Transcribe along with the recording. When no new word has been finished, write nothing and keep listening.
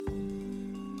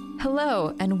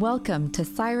Hello, and welcome to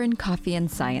Siren Coffee and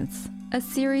Science, a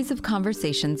series of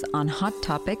conversations on hot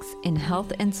topics in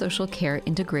health and social care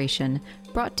integration,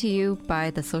 brought to you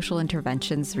by the Social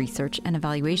Interventions Research and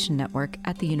Evaluation Network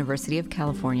at the University of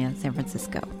California, San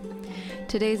Francisco.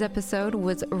 Today's episode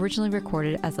was originally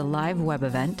recorded as a live web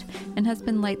event and has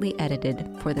been lightly edited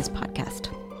for this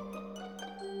podcast.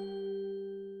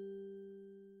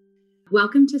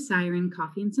 Welcome to Siren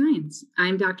Coffee and Science.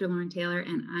 I'm Dr. Lauren Taylor,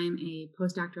 and I'm a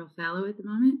postdoctoral fellow at the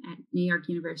moment at New York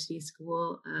University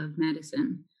School of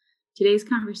Medicine. Today's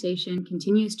conversation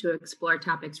continues to explore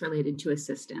topics related to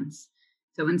assistance.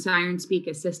 So when Siren speak,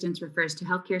 assistance refers to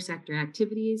healthcare sector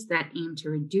activities that aim to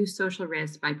reduce social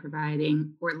risk by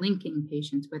providing or linking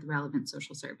patients with relevant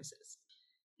social services.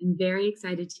 I'm very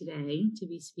excited today to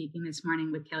be speaking this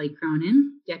morning with Kelly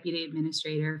Cronin, Deputy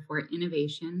Administrator for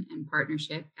Innovation and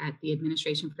Partnership at the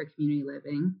Administration for Community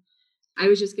Living. I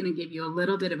was just going to give you a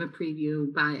little bit of a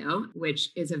preview bio,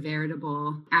 which is a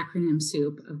veritable acronym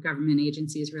soup of government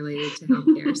agencies related to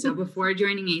healthcare. So before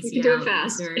joining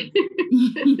ACL,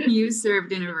 you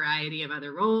served in a variety of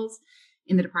other roles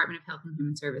in the Department of Health and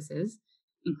Human Services,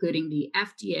 including the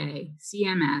FDA,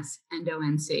 CMS, and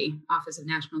ONC, Office of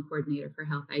National Coordinator for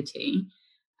Health IT,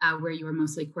 where you were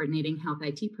mostly coordinating health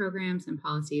IT programs and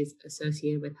policies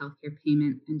associated with healthcare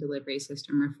payment and delivery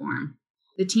system reform.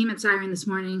 The team at Siren this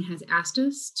morning has asked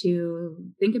us to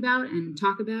think about and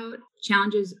talk about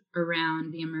challenges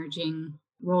around the emerging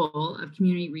role of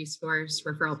community resource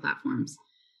referral platforms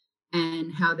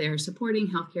and how they're supporting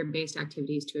healthcare-based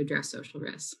activities to address social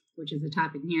risks, which is a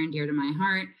topic near and dear to my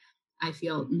heart. I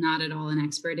feel not at all an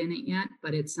expert in it yet,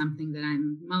 but it's something that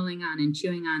I'm mulling on and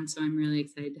chewing on. So I'm really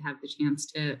excited to have the chance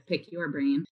to pick your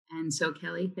brain. And so,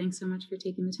 Kelly, thanks so much for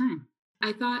taking the time.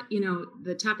 I thought,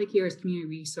 the topic here is community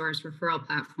resource referral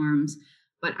platforms,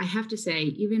 but I have to say,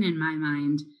 even in my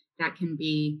mind, that can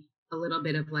be a little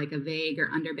bit of like a vague or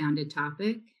underbounded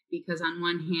topic, because on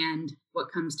one hand,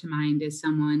 what comes to mind is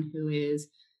someone who is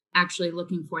actually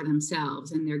looking for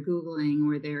themselves and they're Googling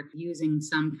or they're using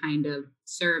some kind of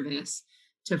service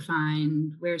to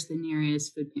find where's the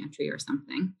nearest food pantry or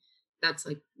something. That's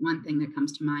like one thing that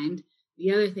comes to mind.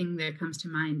 The other thing that comes to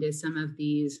mind is some of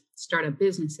these startup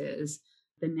businesses,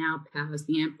 the NowPows,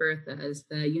 the Aunt Berthas,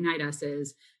 the Unite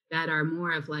Us's, that are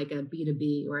more of like a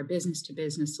B2B or a business to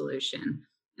business solution.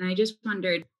 And I just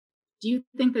wondered, do you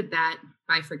think that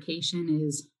bifurcation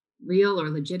is real or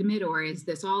legitimate, or is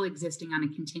this all existing on a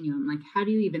continuum? Like, how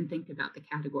do you even think about the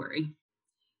category?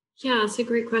 Yeah, it's a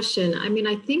great question. I mean,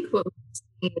 I think what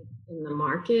we've seen in the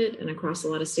market and across a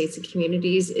lot of states and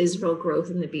communities is real growth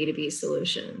in the B2B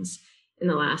solutions in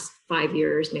the last 5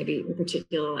 years, maybe in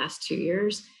particular the last 2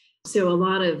 years. So a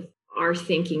lot of our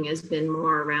thinking has been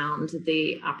more around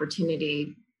the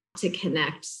opportunity to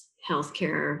connect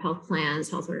healthcare, health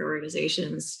plans, healthcare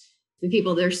organizations, the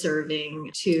people they're serving,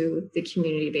 to the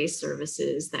community-based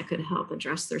services that could help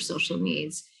address their social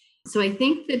needs. So I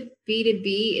think that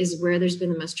B2B is where there's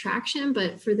been the most traction,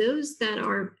 but for those that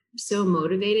are so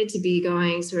motivated to be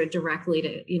going sort of directly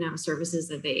to, services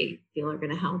that they feel are going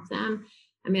to help them.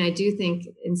 I mean, I do think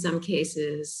in some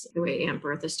cases, the way Aunt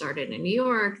Bertha started in New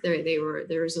York,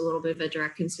 there was a little bit of a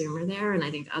direct consumer there. And I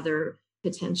think other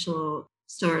potential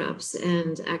startups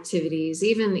and activities,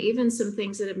 even some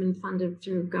things that have been funded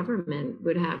through government,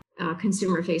 would have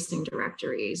consumer-facing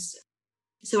directories.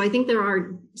 So I think there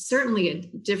are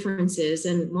certainly differences,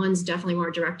 and one's definitely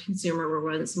more direct consumer, where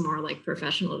one's more like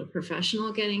professional to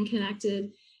professional getting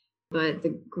connected. But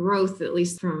the growth, at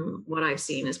least from what I've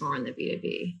seen, is more in the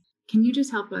B2B. Can you just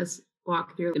help us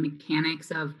walk through the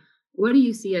mechanics of what do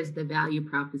you see as the value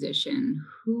proposition?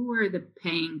 Who are the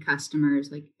paying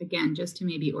customers? Like, again, just to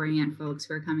maybe orient folks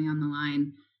who are coming on the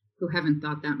line who haven't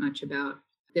thought that much about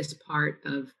this part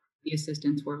of the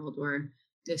assistance world or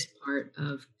this part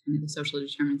of kind of the social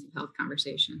determinants of health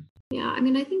conversation. Yeah, I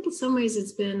mean, I think in some ways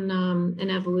it's been an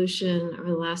evolution over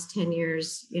the last 10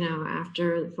 years,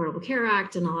 after the Affordable Care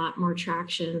Act, and a lot more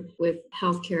traction with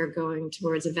healthcare going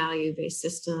towards a value-based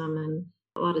system and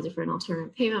a lot of different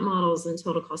alternative payment models and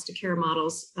total cost of care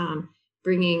models,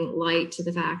 bringing light to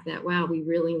the fact that, wow, we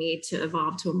really need to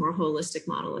evolve to a more holistic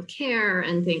model of care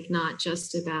and think not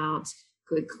just about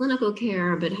good clinical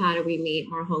care, but how do we meet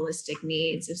more holistic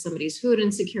needs? If somebody's food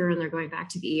insecure and they're going back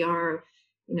to the ER,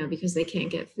 because they can't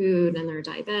get food and they're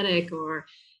diabetic, or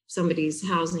somebody's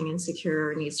housing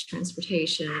insecure, needs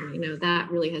transportation,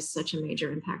 that really has such a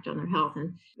major impact on their health.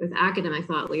 And with academic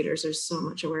thought leaders, there's so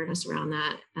much awareness around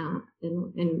that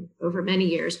in over many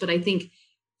years. But I think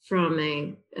from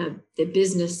the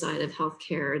business side of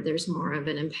healthcare, there's more of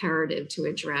an imperative to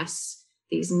address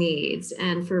these needs.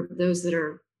 And for those that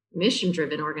are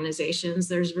mission-driven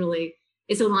organizations,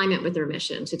 it's alignment with their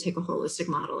mission to take a holistic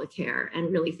model of care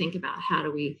and really think about how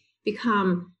do we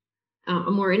become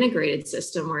a more integrated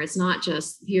system where it's not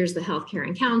just here's the healthcare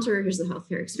encounter, here's the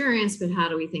healthcare experience, but how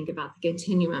do we think about the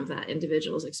continuum of that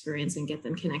individual's experience and get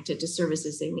them connected to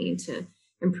services they need to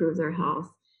improve their health.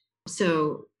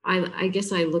 So I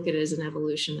guess I look at it as an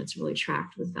evolution that's really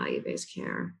tracked with value-based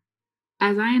care.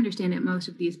 As I understand it, most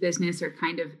of these businesses are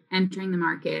kind of entering the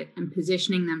market and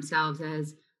positioning themselves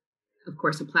as, of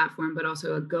course, a platform, but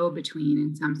also a go-between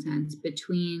in some sense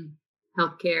between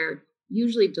healthcare,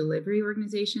 usually delivery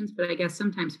organizations, but I guess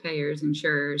sometimes payers,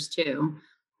 insurers too,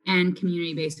 and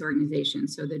community-based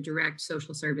organizations. So the direct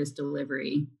social service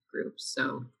delivery groups.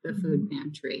 So the food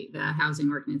pantry, the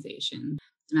housing organization,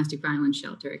 domestic violence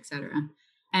shelter, et cetera.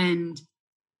 And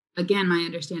again, my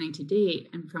understanding to date,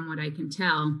 and from what I can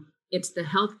tell, it's the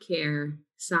healthcare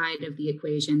side of the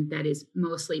equation that is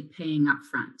mostly paying up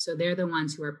front. So they're the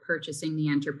ones who are purchasing the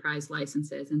enterprise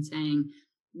licenses and saying,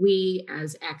 we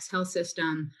as X health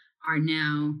system are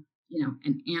now,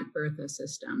 an Aunt Bertha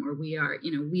system, or we are,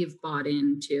 we've bought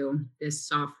into this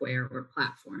software or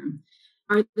platform.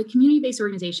 Are the community-based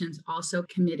organizations also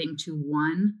committing to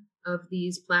one of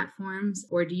these platforms,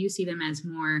 or do you see them as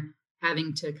more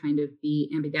having to kind of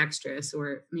be ambidextrous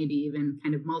or maybe even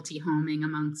kind of multi-homing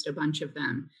amongst a bunch of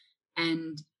them?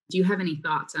 And do you have any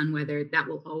thoughts on whether that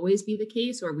will always be the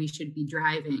case, or we should be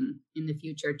driving in the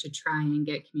future to try and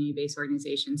get community-based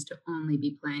organizations to only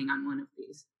be playing on one of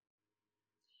these?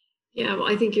 Yeah, well,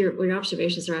 I think your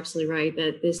observations are absolutely right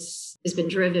that this has been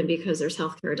driven because there's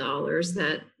healthcare dollars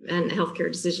and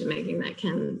healthcare decision making that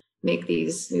can make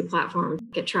these new platforms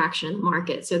get traction in the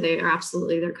market. So they are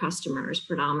absolutely their customers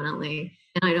predominantly.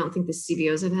 And I don't think the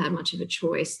CBOs have had much of a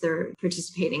choice. They're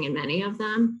participating in many of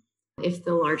them. If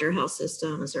the larger health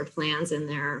systems or plans in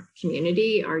their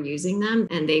community are using them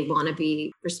and they want to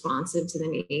be responsive to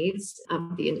the needs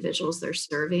of the individuals they're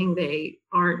serving, they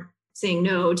aren't saying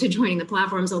no to joining the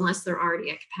platforms unless they're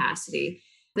already at capacity.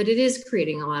 But it is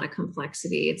creating a lot of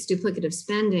complexity. It's duplicative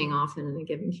spending often in a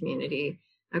given community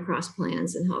across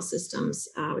plans and health systems,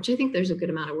 which I think there's a good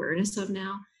amount of awareness of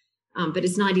now. But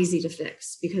it's not easy to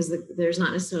fix because there's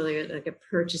not necessarily a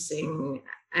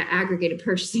aggregated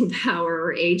purchasing power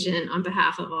or agent on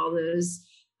behalf of all those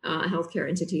healthcare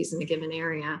entities in a given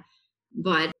area.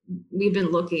 But we've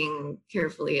been looking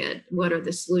carefully at what are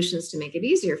the solutions to make it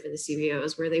easier for the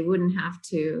CBOs where they wouldn't have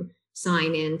to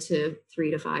sign into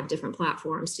 3 to 5 different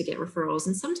platforms to get referrals.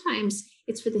 And sometimes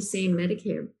it's for the same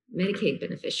Medicaid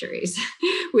beneficiaries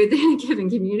within a given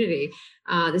community.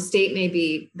 The state may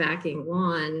be backing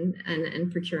one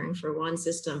and procuring for one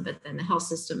system, but then the health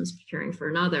system is procuring for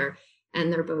another,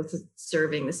 and they're both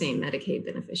serving the same Medicaid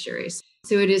beneficiaries.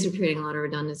 So it is creating a lot of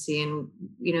redundancy. And,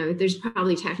 there's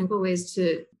probably technical ways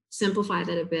to simplify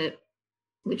that a bit,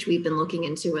 which we've been looking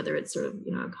into, whether it's sort of,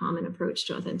 a common approach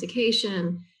to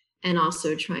authentication, and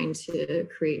also trying to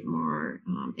create more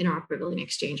interoperability and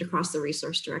exchange across the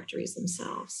resource directories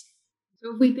themselves.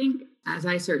 So if we think, as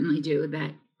I certainly do,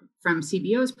 that from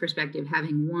CBO's perspective,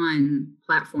 having one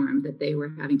platform that they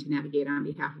were having to navigate on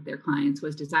behalf of their clients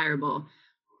was desirable,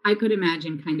 I could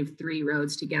imagine kind of 3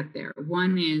 roads to get there.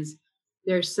 One is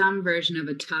there's some version of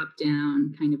a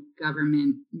top-down kind of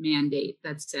government mandate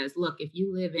that says, look, if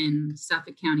you live in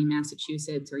Suffolk County,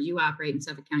 Massachusetts, or you operate in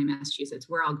Suffolk County, Massachusetts,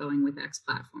 we're all going with X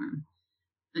platform.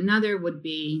 Another would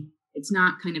be, it's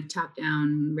not kind of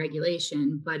top-down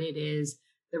regulation, but it is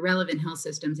the relevant health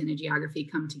systems in a geography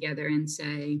come together and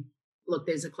say, look,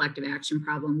 there's a collective action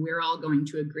problem. We're all going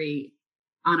to agree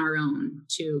on our own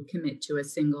to commit to a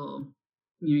single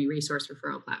community resource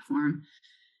referral platform.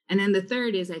 And then the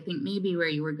third is, I think, maybe where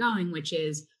you were going, which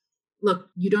is, look,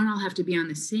 you don't all have to be on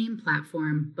the same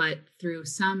platform, but through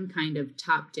some kind of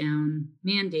top-down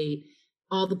mandate,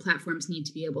 all the platforms need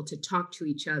to be able to talk to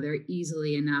each other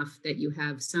easily enough that you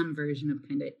have some version of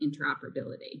kind of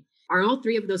interoperability. Are all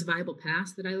 3 of those viable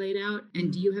paths that I laid out?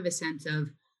 And do you have a sense of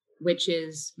which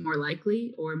is more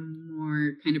likely or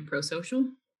more kind of pro-social?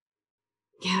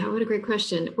 Yeah, what a great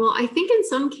question. Well, I think in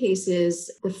some cases,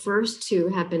 the first 2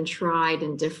 have been tried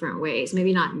in different ways,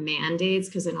 maybe not mandates,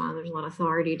 because I know there's a lot of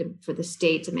authority for the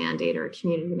state to mandate or a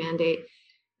community mandate.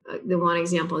 The one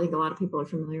example I think a lot of people are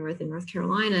familiar with in North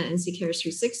Carolina, NC Cares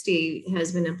 360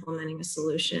 has been implementing a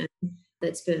solution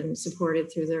that's been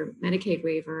supported through their Medicaid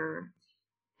waiver.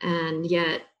 And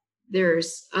yet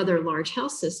there's other large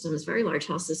health systems, very large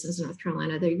health systems in North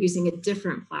Carolina, they're using a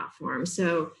different platform.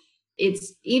 So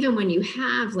it's even when you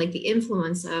have like the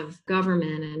influence of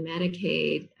government and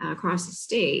Medicaid across the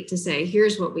state to say,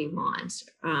 here's what we want,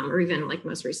 or even like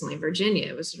most recently, Virginia,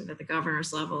 it was sort of at the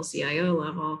governor's level, CIO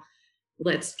level,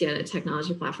 let's get a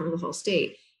technology platform for the whole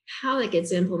state. How that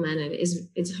gets implemented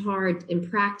it's hard in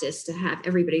practice to have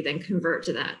everybody then convert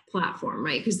to that platform,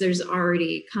 right? Because there's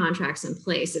already contracts in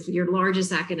place. If your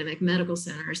largest academic medical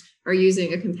centers are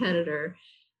using a competitor,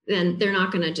 then they're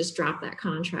not going to just drop that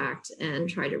contract and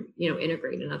try to,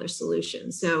 integrate another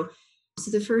solution. So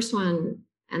the first one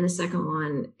and the second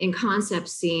one in concept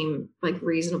seem like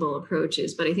reasonable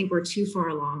approaches, but I think we're too far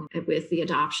along with the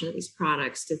adoption of these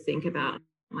products to think about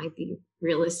might be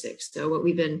realistic. So what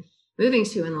we've been moving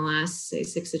to in the last, say,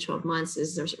 6 to 12 months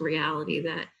is there's a reality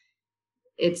that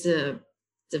it's a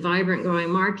vibrant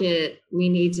growing market. We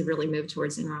need to really move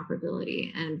towards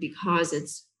interoperability. And because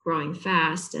it's growing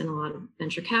fast and a lot of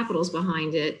venture capital's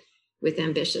behind it with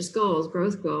ambitious goals,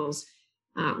 growth goals,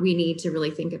 we need to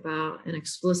really think about an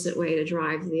explicit way to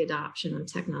drive the adoption of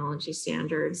technology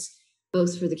standards,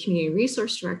 both for the community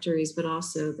resource directories, but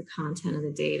also the content of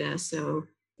the data. So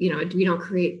we don't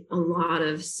create a lot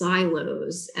of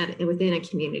silos within a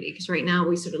community, because right now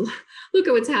we sort of look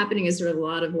at what's happening as sort of a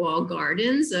lot of walled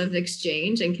gardens of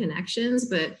exchange and connections,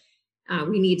 but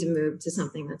we need to move to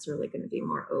something that's really going to be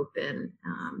more open.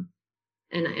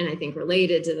 And I think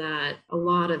related to that, a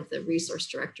lot of the resource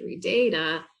directory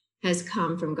data has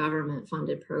come from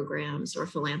government-funded programs or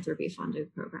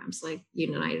philanthropy-funded programs like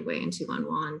United Way and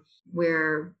 211,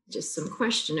 where just some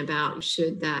question about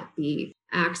should that be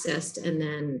accessed and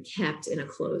then kept in a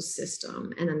closed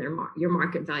system, and then your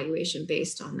market valuation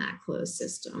based on that closed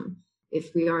system.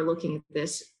 If we are looking at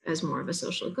this as more of a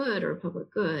social good or a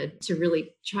public good to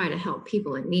really try to help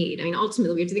people in need. I mean,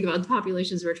 ultimately, we have to think about the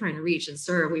populations we're trying to reach and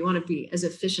serve. We want to be as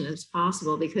efficient as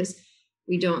possible because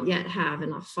we don't yet have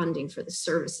enough funding for the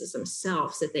services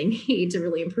themselves that they need to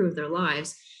really improve their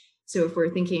lives. So if we're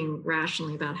thinking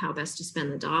rationally about how best to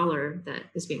spend the dollar that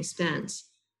is being spent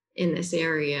in this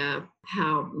area,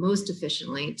 how most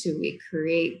efficiently do we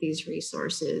create these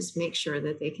resources, make sure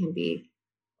that they can be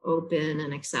open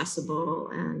and accessible,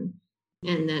 and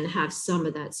then have some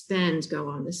of that spend go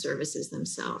on the services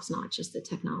themselves, not just the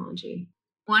technology.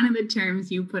 One of the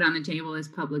terms you put on the table is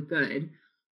public good,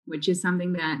 which is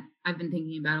something that I've been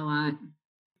thinking about a lot.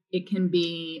 It can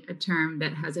be a term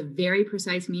that has a very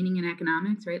precise meaning in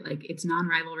economics, right? Like it's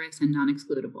non-rivalrous and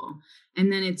non-excludable.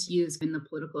 And then it's used in the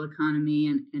political economy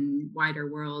and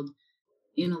wider world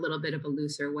in a little bit of a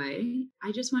looser way.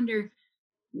 I just wonder,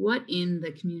 what in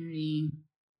the community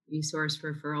resource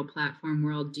referral platform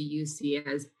world do you see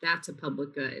as that's a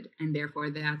public good, and therefore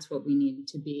that's what we need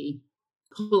to be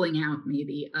pulling out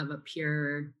maybe of a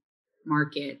pure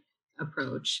market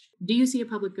approach? Do you see a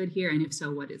public good here? And if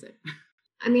so, what is it?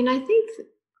 I mean, I think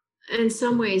in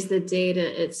some ways the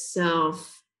data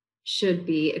itself should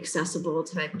be accessible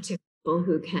to people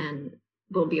who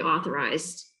will be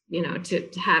authorized, to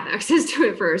have access to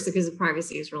it first, because the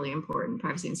privacy is really important,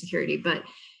 privacy and security. But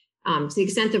to the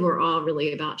extent that we're all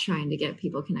really about trying to get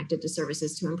people connected to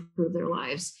services to improve their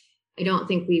lives, I don't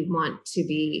think we want to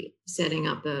be setting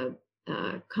up a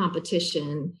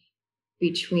competition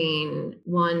between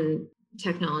one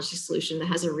technology solution that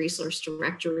has a resource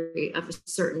directory of a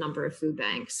certain number of food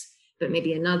banks, but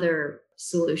maybe another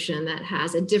solution that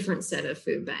has a different set of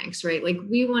food banks, right? Like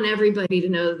we want everybody to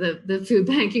know the food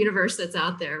bank universe that's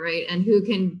out there, right? And who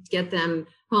can get them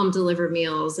home delivered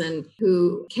meals and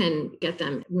who can get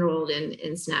them enrolled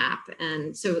in SNAP.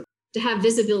 And so to have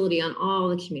visibility on all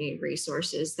the community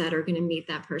resources that are going to meet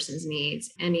that person's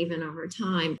needs. And even over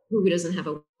time, who doesn't have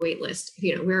a wait list,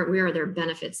 where are there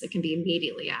benefits that can be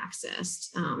immediately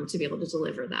accessed to be able to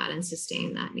deliver that and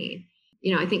sustain that need.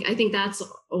 I think that's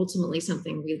ultimately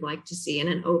something we'd like to see in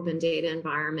an open data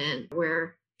environment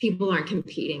where people aren't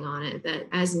competing on it, that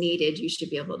as needed, you should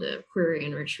be able to query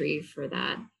and retrieve for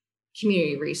that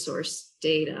community resource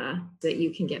data that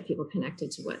you can get people connected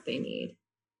to what they need.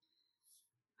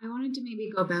 I wanted to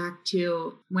maybe go back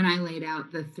to when I laid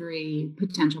out the 3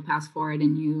 potential paths forward,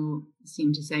 and you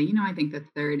seemed to say, I think the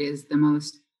third is the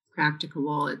most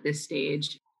practicable at this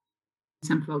stage.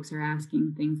 Some folks are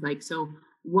asking things like, so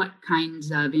what kinds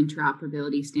of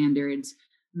interoperability standards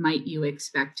might you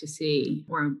expect to see,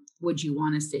 or would you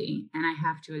want to see? And I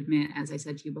have to admit, as I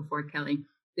said to you before, Kelly,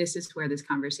 this is where this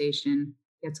conversation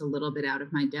gets a little bit out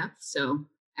of my depth. So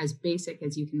as basic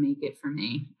as you can make it for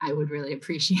me, I would really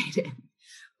appreciate it.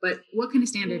 But what kind of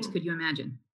standards could you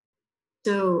imagine?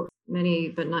 So many,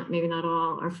 but maybe not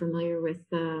all, are familiar with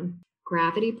the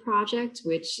Gravity Project,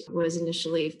 which was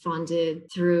initially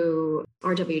funded through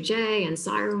RWJ, and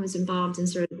Siren was involved in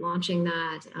sort of launching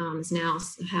that. Is now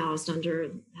housed under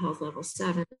Health Level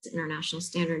 7, International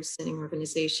Standards Setting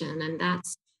Organization. And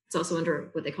that's It's also under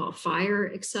what they call a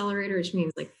FHIR accelerator, which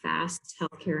means like fast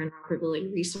healthcare interoperability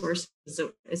resources.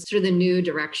 So it's sort of the new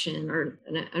direction or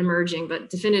an emerging but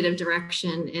definitive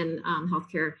direction in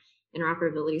healthcare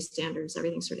interoperability standards,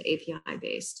 everything's sort of API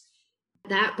based.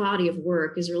 That body of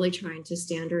work is really trying to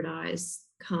standardize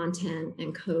content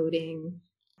and coding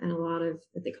and a lot of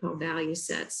what they call value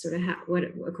sets, sort of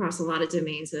across a lot of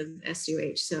domains of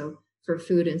SUH. So for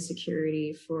food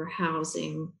insecurity, for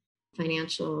housing,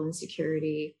 financial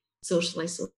insecurity, social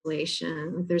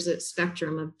isolation. There's a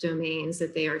spectrum of domains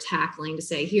that they are tackling to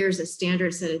say, here's a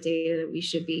standard set of data that we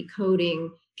should be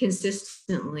coding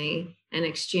consistently and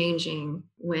exchanging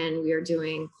when we are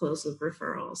doing closed loop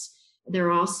referrals.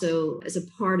 They're also, as a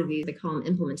part of these, they call them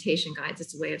implementation guides.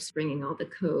 It's a way of bringing all the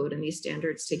code and these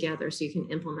standards together so you can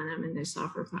implement them in those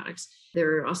software products.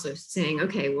 They're also saying,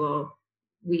 okay, well,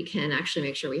 we can actually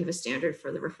make sure we have a standard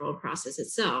for the referral process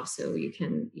itself. So you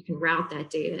can route that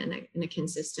data in a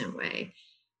consistent way.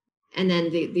 And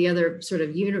then the other sort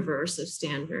of universe of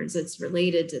standards that's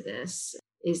related to this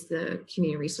is the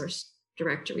community resource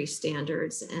directory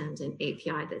standards and an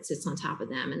API that sits on top of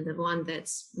them. And the one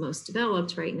that's most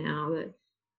developed right now that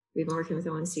we've been working with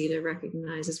ONC to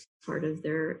recognize as part of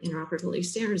their interoperability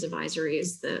standards advisory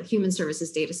is the human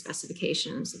services data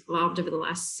specifications. It's evolved over the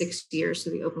last 6 years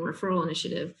through the Open Referral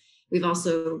Initiative. We've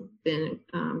also been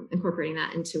incorporating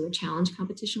that into a challenge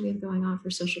competition we have going on for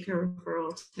social care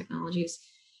referral technology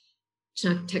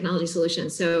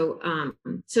solutions. So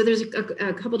there's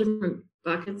a couple different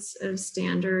buckets of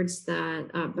standards that,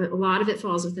 but a lot of it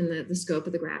falls within the scope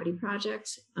of the Gravity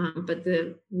project. But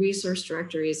the resource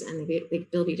directories and the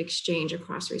ability to exchange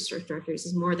across resource directories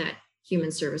is more that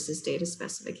human services data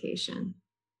specification.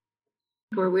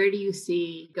 Or where do you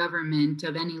see government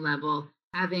of any level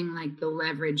having like the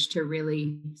leverage to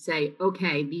really say,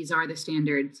 okay, these are the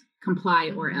standards,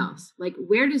 comply or else? Like,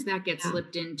 where does that get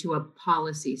slipped into a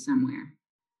policy somewhere?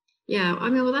 Yeah, I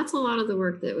mean, well, that's a lot of the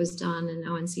work that was done in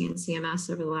ONC and CMS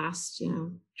over the last,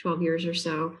 12 years or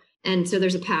so. And so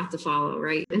there's a path to follow,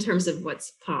 right? In terms of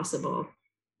what's possible,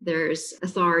 there's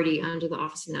authority under the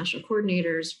Office of National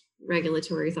Coordinators,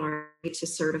 regulatory authority to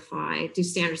certify, do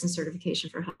standards and certification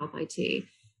for health IT.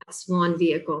 That's one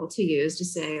vehicle to use to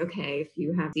say, okay, if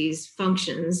you have these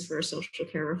functions for a social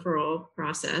care referral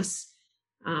process,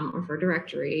 or for a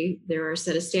directory, there are a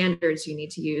set of standards you need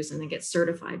to use and then get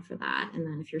certified for that. And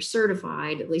then if you're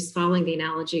certified, at least following the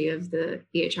analogy of the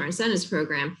EHR incentives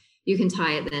program, you can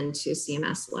tie it then to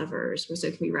CMS levers, so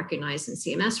it can be recognized in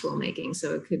CMS rulemaking.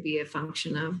 So it could be a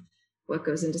function of what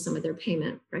goes into some of their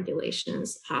payment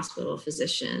regulations, hospital,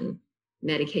 physician,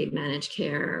 Medicaid managed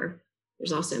care.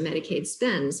 There's also Medicaid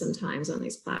spend sometimes on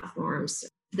these platforms.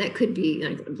 That could be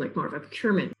like more of a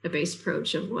procurement-based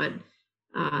approach of what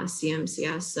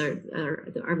CMCS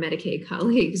or our Medicaid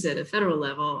colleagues at a federal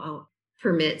level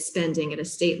permit spending at a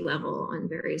state level on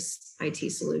various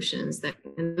IT solutions that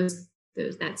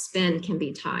spend can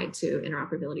be tied to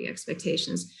interoperability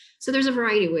expectations. So there's a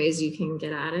variety of ways you can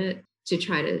get at it to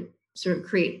try to sort of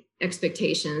create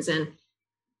expectations, and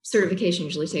certification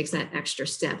usually takes that extra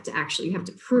step to actually, you have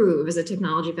to prove as a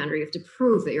technology vendor, you have to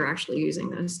prove that you're actually using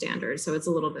those standards. So it's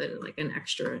a little bit like an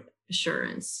extra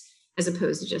assurance, as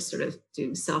opposed to just sort of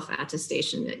do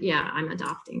self-attestation that, yeah, I'm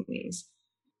adopting these.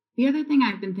 The other thing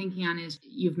I've been thinking on is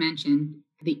you've mentioned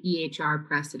the EHR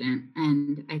precedent.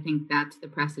 And I think that's the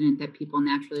precedent that people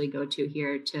naturally go to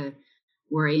here to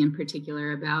worry in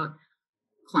particular about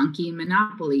clunky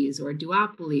monopolies or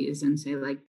duopolies and say,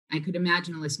 like, I could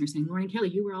imagine a listener saying, Lauren Kelly,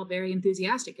 you were all very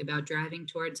enthusiastic about driving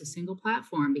towards a single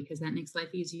platform because that makes life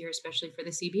easier, especially for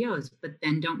the CBOs. But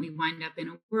then don't we wind up in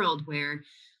a world where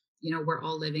we're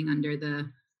all living under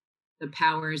the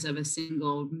powers of a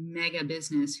single mega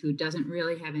business who doesn't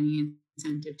really have any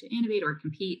incentive to innovate or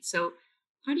compete? So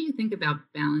how do you think about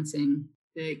balancing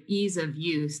the ease of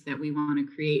use that we want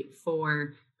to create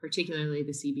for particularly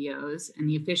the CBOs and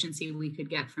the efficiency we could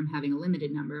get from having a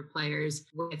limited number of players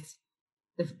with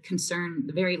the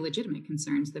very legitimate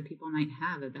concerns that people might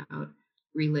have about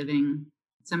reliving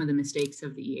some of the mistakes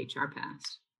of the EHR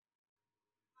past?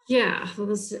 Yeah, well,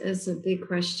 this is a big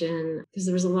question because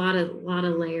there was a lot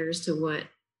of layers to what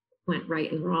went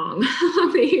right and wrong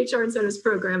on the EHR incentives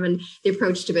program and the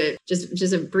approach to it.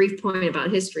 Just a brief point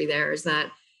about history there is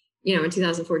that, in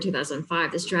 2004,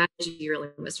 2005, the strategy really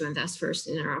was to invest first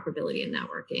in interoperability and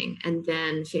networking and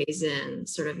then phase in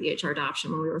sort of EHR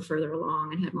adoption when we were further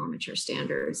along and had more mature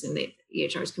standards and the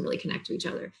EHRs can really connect to each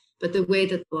other. But the way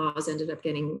that the laws ended up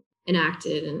getting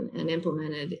enacted and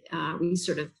implemented, we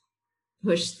sort of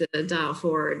push the dial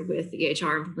forward with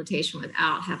EHR implementation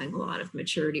without having a lot of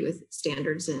maturity with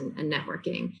standards and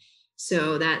networking.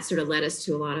 So that sort of led us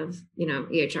to a lot of,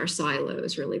 EHR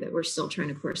silos really that we're still trying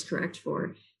to course correct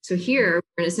for. So here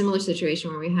we're in a similar situation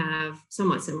where we have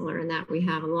somewhat similar in that we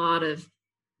have a lot of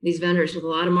these vendors with a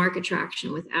lot of market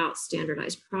traction without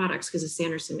standardized products because the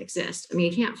standards didn't exist. I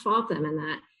mean, you can't fault them in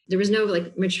that there was no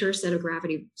like mature set of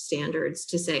gravity standards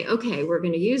to say, okay, we're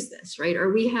going to use this, right?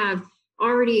 Or we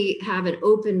already have an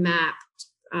open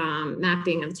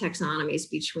mapping of taxonomies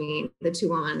between the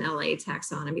 211 LA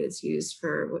taxonomy that's used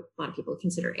for what a lot of people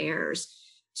consider errors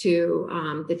to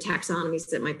the taxonomies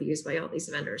that might be used by all these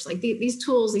vendors. Like these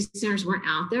tools, these standards weren't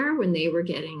out there when they were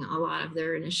getting a lot of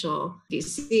their initial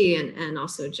VC and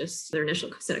also just their initial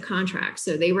set of contracts.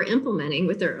 So they were implementing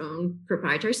with their own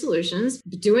proprietary solutions,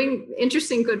 doing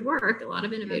interesting, good work, a lot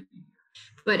of innovation,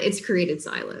 but it's created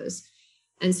silos.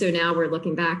 And so now we're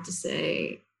looking back to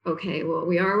say, okay, well,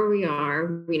 we are where we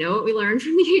are. We know what we learned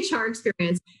from the HR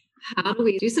experience. How do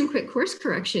we do some quick course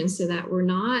corrections so that we're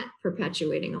not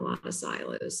perpetuating a lot of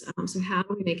silos? So how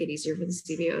do we make it easier for the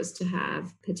CBOs to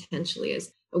have potentially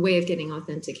as a way of getting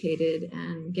authenticated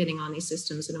and getting on these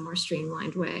systems in a more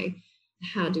streamlined way?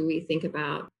 How do we think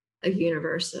about a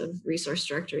universe of resource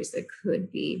directories that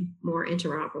could be more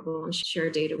interoperable and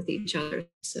share data with each other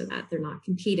so that they're not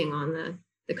competing on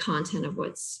the content of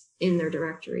what's in their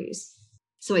directories?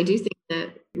 So I do think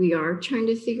that we are trying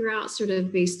to figure out, sort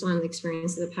of based on the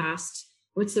experience of the past,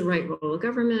 what's the right role of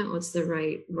government? What's the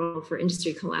right role for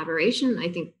industry collaboration? I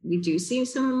think we do see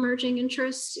some emerging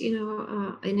interest, in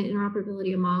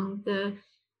interoperability among the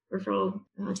referral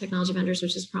technology vendors,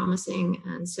 which is promising.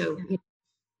 And so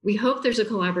we hope there's a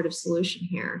collaborative solution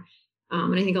here.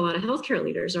 And I think a lot of healthcare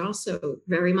leaders are also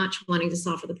very much wanting to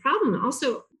solve for the problem.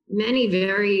 Also, many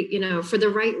very, for the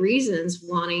right reasons,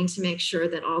 wanting to make sure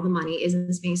that all the money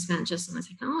isn't being spent just on the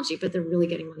technology, but they're really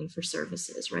getting money for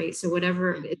services, right? So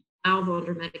whatever is allowable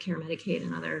under Medicare, Medicaid,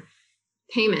 and other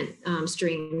payment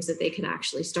streams, that they could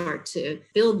actually start to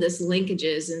build this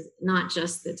linkages and not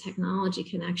just the technology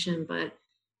connection, but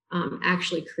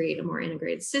actually create a more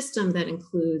integrated system that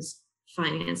includes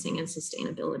financing and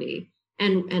sustainability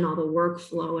and all the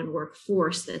workflow and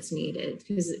workforce that's needed.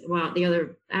 Because while the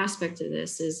other aspect of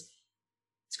this is,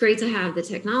 it's great to have the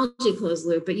technology closed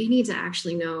loop, but you need to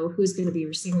actually know who's going to be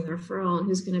receiving the referral and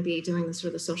who's going to be doing the sort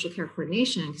of the social care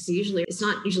coordination. Because it's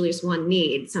not usually just one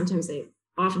need. Sometimes they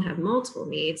often have multiple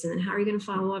needs. And then how are you going to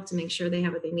follow up to make sure they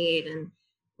have what they need? And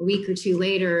a week or two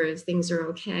later, if things are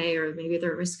okay, or maybe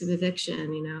they're at risk of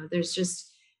eviction,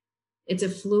 it's a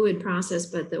fluid process,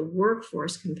 but the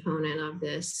workforce component of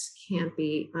this can't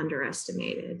be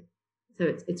underestimated.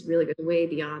 So it's really good, way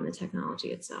beyond the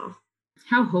technology itself.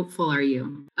 How hopeful are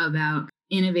you about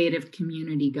innovative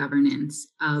community governance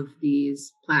of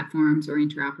these platforms or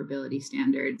interoperability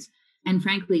standards? And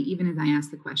frankly, even as I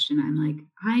ask the question, I'm like,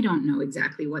 I don't know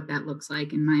exactly what that looks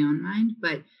like in my own mind,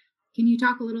 but can you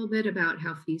talk a little bit about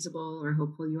how feasible or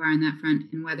hopeful you are on that front,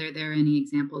 and whether there are any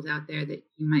examples out there that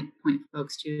you might point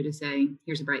folks to say,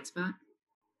 here's a bright spot?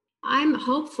 I'm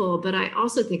hopeful, but I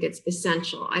also think it's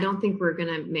essential. I don't think we're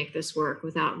going to make this work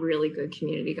without really good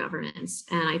community governance.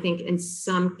 And I think in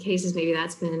some cases, maybe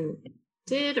that's been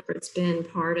or it's been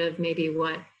part of maybe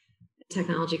what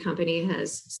technology company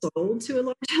has sold to a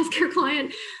large healthcare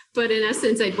client, but in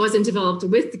essence, it wasn't developed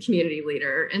with the community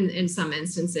leader. And in some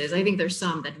instances, I think there's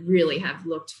some that really have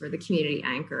looked for the community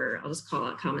anchor. I'll just call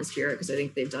it Common Spirit, because I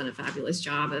think they've done a fabulous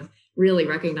job of really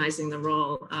recognizing the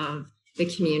role of the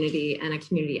community and a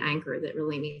community anchor that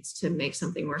really needs to make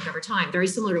something work over time. Very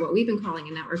similar to what we've been calling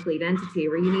a network lead entity,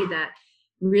 where you need that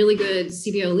really good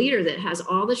CBO leader that has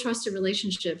all the trusted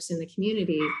relationships in the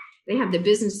community. They have the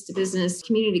business to business,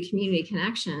 community to community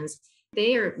connections.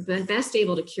 They are best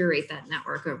able to curate that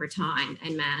network over time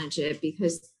and manage it,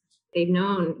 because they've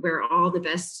known where all the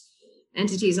best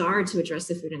entities are to address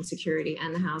the food insecurity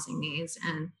and the housing needs.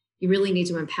 And you really need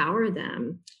to empower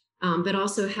them, but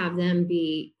also have them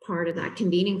be part of that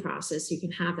convening process. So you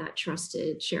can have that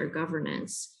trusted shared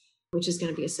governance, which is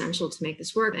going to be essential to make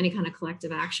this work. Any kind of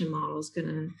collective action model is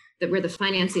where the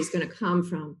financing is going to come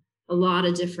from a lot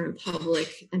of different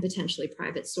public and potentially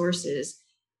private sources.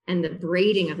 And the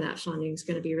braiding of that funding is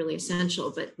going to be really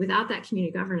essential. But without that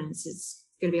community governance, it's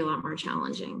going to be a lot more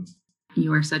challenging.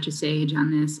 You are such a sage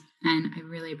on this, and I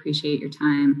really appreciate your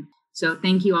time. So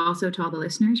thank you also to all the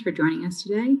listeners for joining us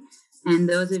today. And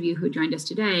those of you who joined us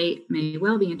today may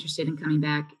well be interested in coming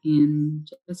back in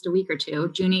just a week or two.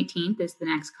 June 18th is the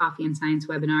next Coffee and Science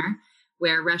webinar,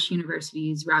 where Rush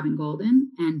University's Robin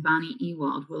Golden and Bonnie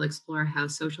Ewald will explore how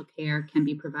social care can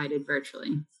be provided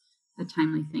virtually, a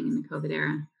timely thing in the COVID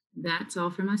era. That's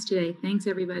all from us today. Thanks,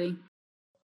 everybody.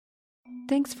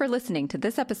 Thanks for listening to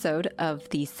this episode of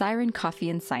the Siren Coffee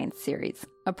and Science series,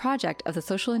 a project of the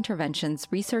Social Interventions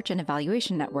Research and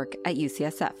Evaluation Network at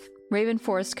UCSF. Raven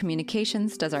Forest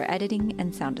Communications does our editing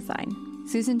and sound design.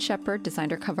 Susan Shepard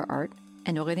designed our cover art,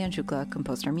 and Aurélien Joucla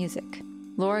composed our music.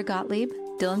 Laura Gottlieb,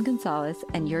 Dylan Gonzalez,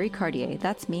 and Yuri Cartier,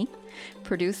 that's me,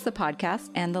 produced the podcast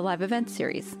and the live event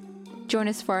series. Join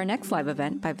us for our next live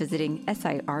event by visiting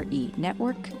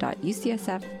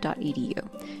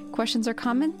sirenetwork.ucsf.edu. Questions or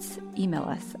comments? Email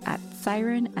us at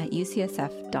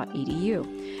siren@ucsf.edu.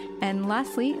 And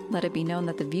lastly, let it be known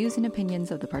that the views and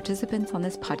opinions of the participants on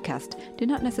this podcast do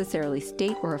not necessarily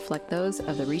state or reflect those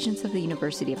of the Regents of the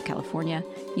University of California,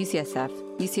 UCSF,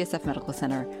 UCSF Medical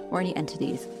Center, or any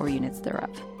entities or units thereof.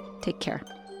 Take care.